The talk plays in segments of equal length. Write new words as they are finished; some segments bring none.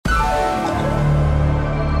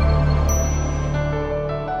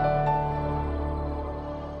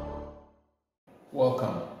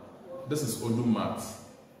This is odoommaths.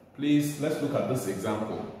 Please, let's look at this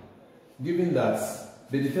example. Given that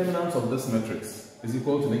the determinant of this matrix is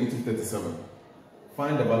equal to negative 37,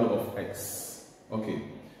 find the value of x. Okay,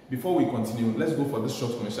 before we continue, let's go for this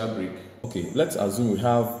short commercial break. Okay, let's assume we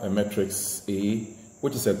have a matrix A,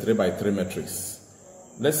 which is a 3 by 3 matrix.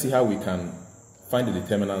 Let's see how we can find the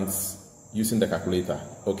determinants using the calculator.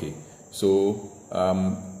 Okay, so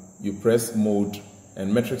you press mode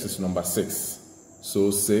and matrix is number 6.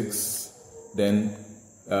 So 6, then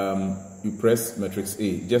you press matrix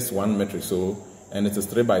A, just one matrix, so, and it is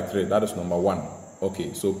 3 by 3, that is number 1.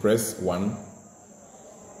 Okay, so press 1.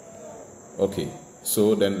 Okay,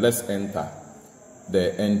 so then let's enter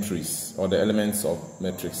the entries or the elements of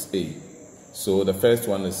matrix A. So the first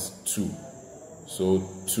one is 2. So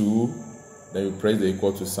 2, then you press the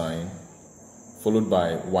equal to sign, followed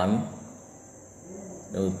by 1,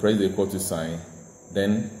 then we press the equal to sign,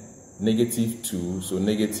 then negative 2, so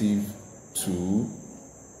negative 2,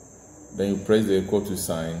 then you press the equal to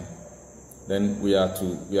sign, then we are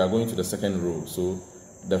going to the second row. So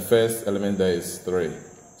the first element there is 3,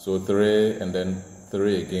 so 3 and then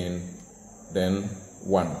 3 again, then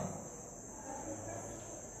 1.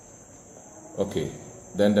 Okay,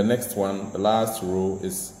 then the next one, the last row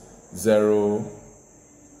is 0,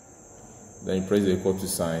 then you press the equal to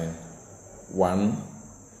sign, 1,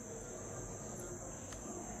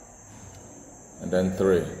 and then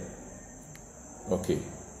 3. Okay,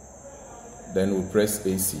 then we press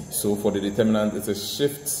AC. So for the determinant, it's a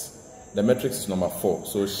shift. The matrix is number 4,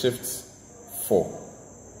 so shift 4.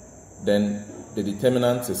 Then the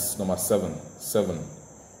determinant is number 7.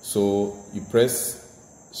 So you press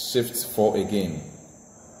shift 4 again.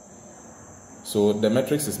 So the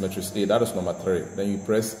matrix is matrix A, that is number 3. Then you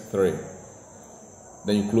press 3.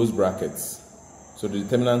 Then you close brackets. So the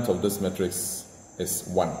determinant of this matrix is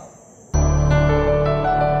 1.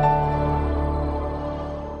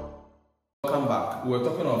 Welcome back. We were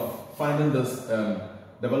talking of finding this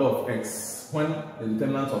the value of x when the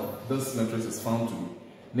determinant of this matrix is found to be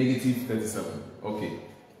negative 37. Okay.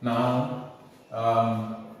 Now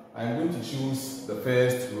I'm going to choose the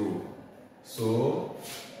first row. So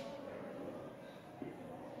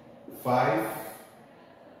 5.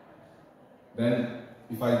 Then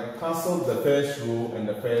if I cancel the first row and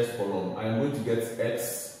the first column, I am going to get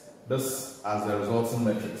x, this as the resulting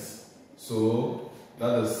matrix. So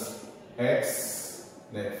that is x,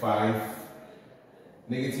 then 5,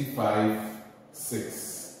 negative 5,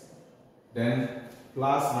 6. Then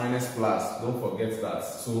plus minus plus, don't forget that.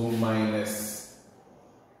 So minus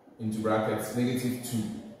into brackets, negative 2.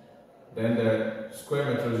 Then the square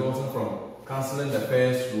matrix resulting from cancelling the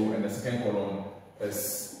first row and the second column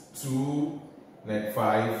is 2, then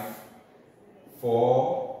 5,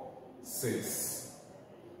 4, 6,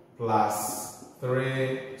 plus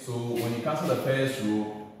 3. So when you cancel the first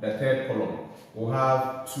row, the third column will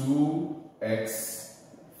have 2x,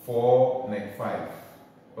 4, then 5.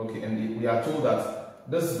 Okay, and we are told that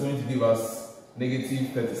this is going to give us negative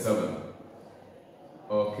 37.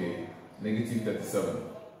 Okay, negative 37.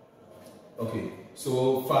 Okay,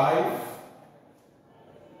 so 5.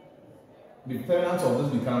 The determinant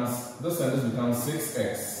of this becomes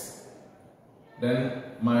 6x, then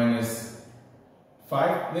minus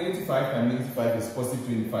 5, negative 5 times negative 5 is positive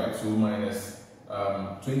 25, so minus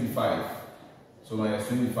 25, so minus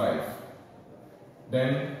 25.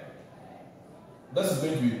 Then this is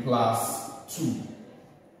going to be plus 2.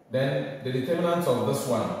 Then the determinant of this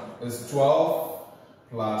one is 12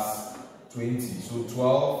 plus 20, so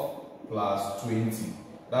 12 plus 20.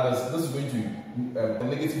 That is, this is going to be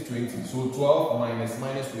negative 20. So 12 minus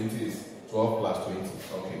 20 is 12 plus 20.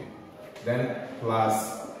 Okay. Then plus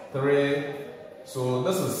 3. So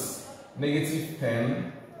this is negative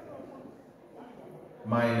 10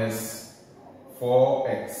 minus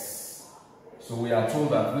 4x. So we are told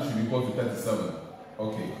that this should be equal to 37.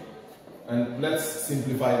 Okay. And let's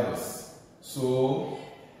simplify this. So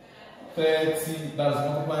 30, that is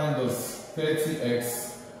multiplying this 30x.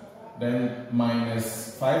 Then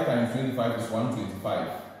minus 5 times 25 is 125,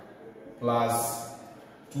 plus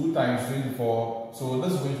 2 times 24, so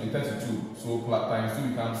this is going to be 32, so plus times 2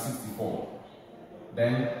 becomes 64.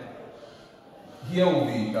 Then here will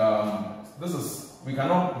be, we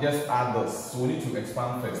cannot just add this, so we need to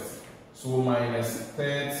expand first. So minus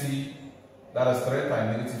 30, that is 3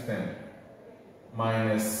 times negative 10,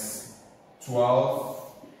 minus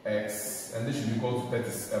 12x, and this should be equal to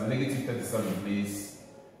negative 37, please.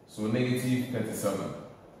 So negative 37.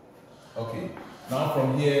 Okay. Now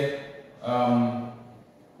from here,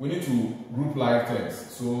 we need to group like terms.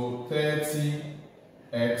 So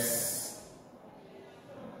 30x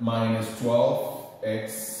minus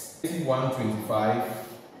 12x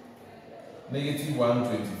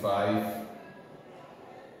 -125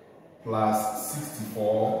 plus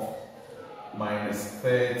 64 minus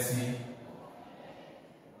 30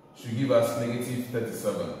 should give us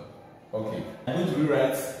 -37. Okay, I'm going to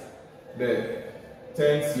rewrite the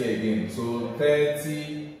terms here again. So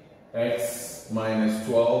 30x minus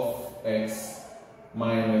 12x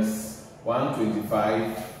minus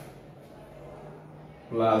 125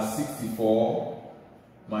 plus 64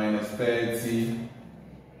 minus 30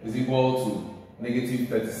 is equal to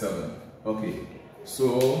 -37. Okay,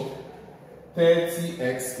 so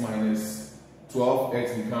 30x minus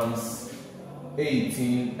 12x becomes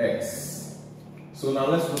 18x. So now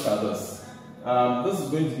let's look at this. This is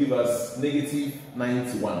going to give us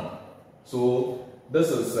 -91. So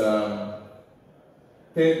this is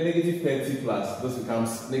 -30 plus, this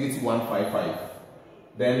becomes -155.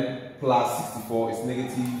 Then plus 64 is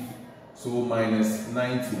negative, so minus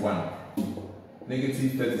 91,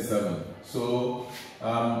 -37. So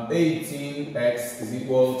 18x is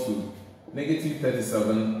equal to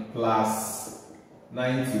 -37 plus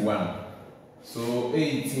 91. So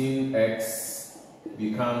 18x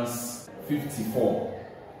becomes 54,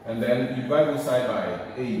 and then you divide both sides by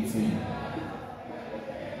 18.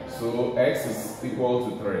 So x is equal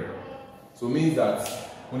to 3. So it means that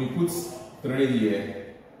when you put 3 here,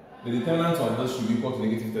 the determinant of this should be equal to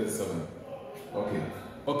 -37. Okay.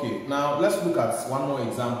 Okay, now let's look at one more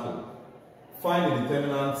example. Find the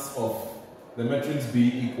determinants of the matrix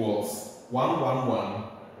B equals 1, 1, 1,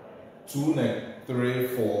 2, neg 3,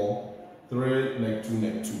 4, 3, neg 2,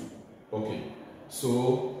 neg 2. Okay,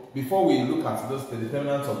 so before we look at this, the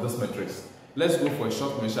determinants of this matrix, let's go for a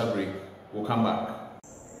short commercial break. We'll come back.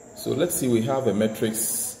 So let's see, we have a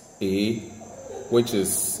matrix A, which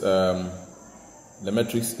is the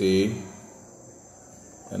matrix A,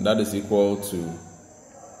 and that is equal to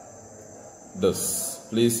this.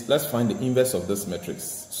 Please, let's find the inverse of this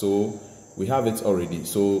matrix. So we have it already.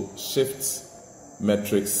 So shift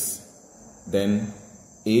matrix, then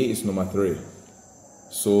A is number 3.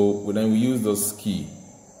 So then we use this key,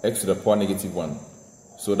 x to the power -1.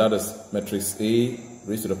 So that is matrix A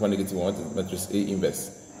raised to the power -1, matrix A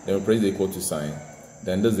inverse. Then we press the equal to sign.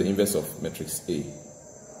 Then this is the inverse of matrix A.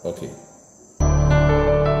 Okay.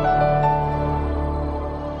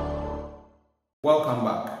 Welcome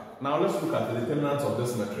back. Now let's look at the determinants of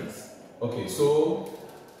this matrix. Okay, so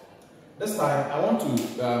this time I want to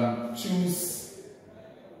choose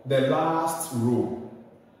the last row.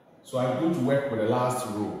 So I'm going to work with the last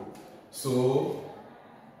row. So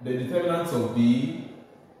the determinant of B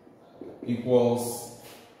equals,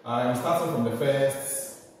 I'm starting from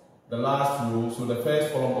the last row, so the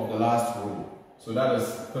first column of the last row. So that is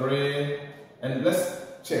 3, and let's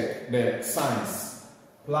check the signs.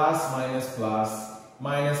 Plus, minus, plus,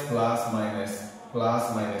 minus, plus, minus,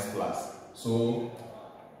 plus, minus, plus. So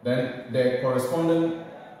then the corresponding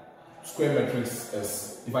square matrix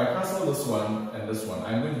is, if I cancel this one and this one,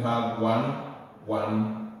 I'm going to have 1,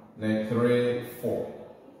 1, then 3, 4.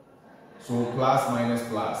 So plus, minus,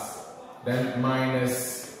 plus. Then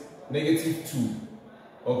minus, -2.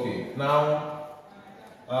 Okay, now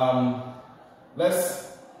let's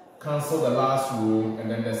cancel the last row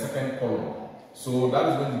and then the second column. So that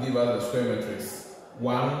is going to give us the square matrix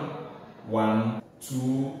 1, 1,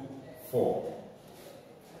 2, 4.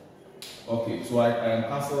 Okay, so I am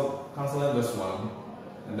cancelling this one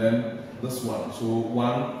and then this one. So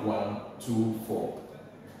 1, 1, 2, 4.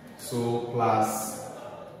 So plus,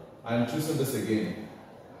 I'm choosing this again,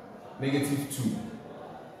 -2.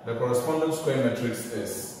 The corresponding square matrix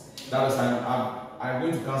is, that is, I'm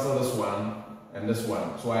going to cancel this one and this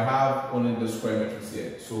one. So I have only the square matrix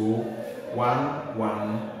here. So 1,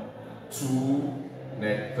 1, 2,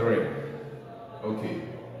 then 3. Okay.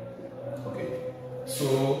 Okay.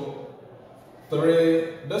 So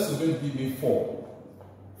 3, this is going to give me 4.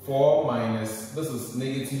 4 minus, this is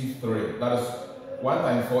 -3. That is 1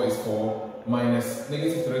 times 4 is 4, minus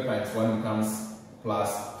 -3 times 1 becomes plus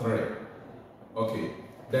 3. Okay.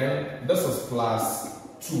 Then this is plus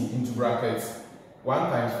 2 into brackets. 1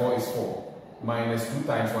 times 4 is 4, minus 2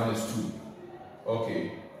 times 1 is 2.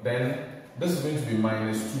 Okay. Then this is going to be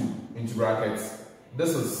minus 2 into brackets.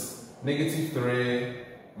 This is -3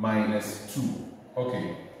 minus 2.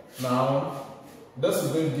 Okay. Now this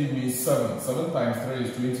is going to give me 7. 7 times 3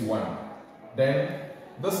 is 21. Then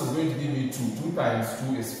this is going to give me 2. 2 times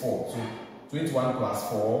 2 is 4. So 21 plus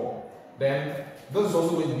 4. Then this is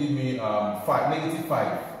also going to give me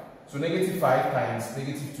 -5. So -5 times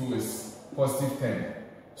 -2 is +10.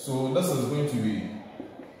 So this is going to be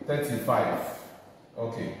 35.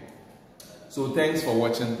 Okay. So thanks for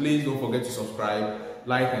watching. Please don't forget to subscribe,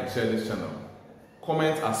 like and share this channel.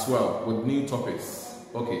 Comment as well with new topics.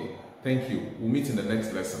 Okay, thank you. We'll meet in the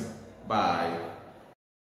next lesson. Bye.